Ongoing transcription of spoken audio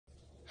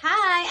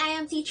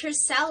I'm teacher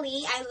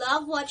Cely. I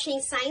love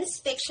watching science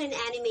fiction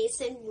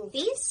animes and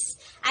movies.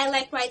 I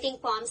like writing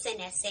poems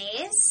and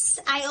essays.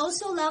 I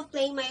also love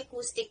playing my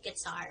acoustic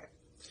guitar.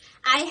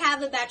 I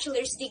have a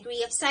bachelor's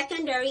degree of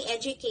secondary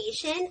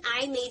education.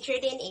 I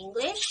majored in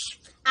English.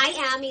 I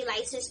am a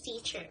licensed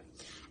teacher.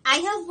 I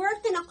have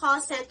worked in a call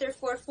center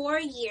for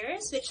 4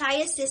 years, which I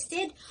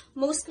assisted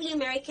mostly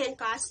American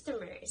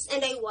customers,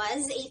 and I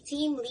was a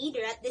team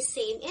leader at the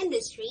same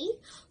industry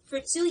for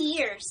 2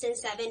 years and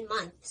 7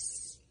 months.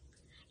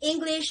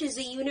 English is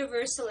a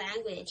universal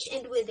language,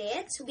 and with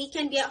it, we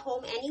can be at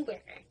home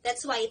anywhere.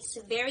 That's why it's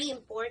very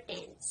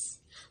important.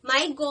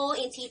 My goal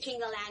in teaching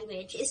the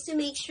language is to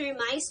make sure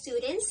my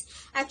students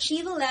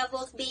achieve a level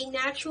of being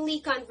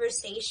naturally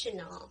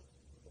conversational.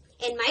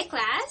 In my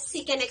class,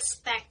 you can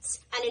expect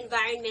an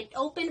environment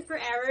open for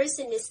errors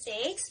and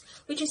mistakes,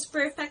 which is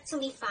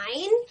perfectly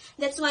fine.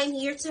 That's why I'm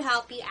here to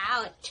help you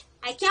out.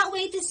 I can't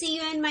wait to see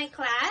you in my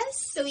class,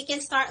 so we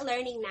can start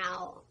learning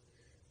now.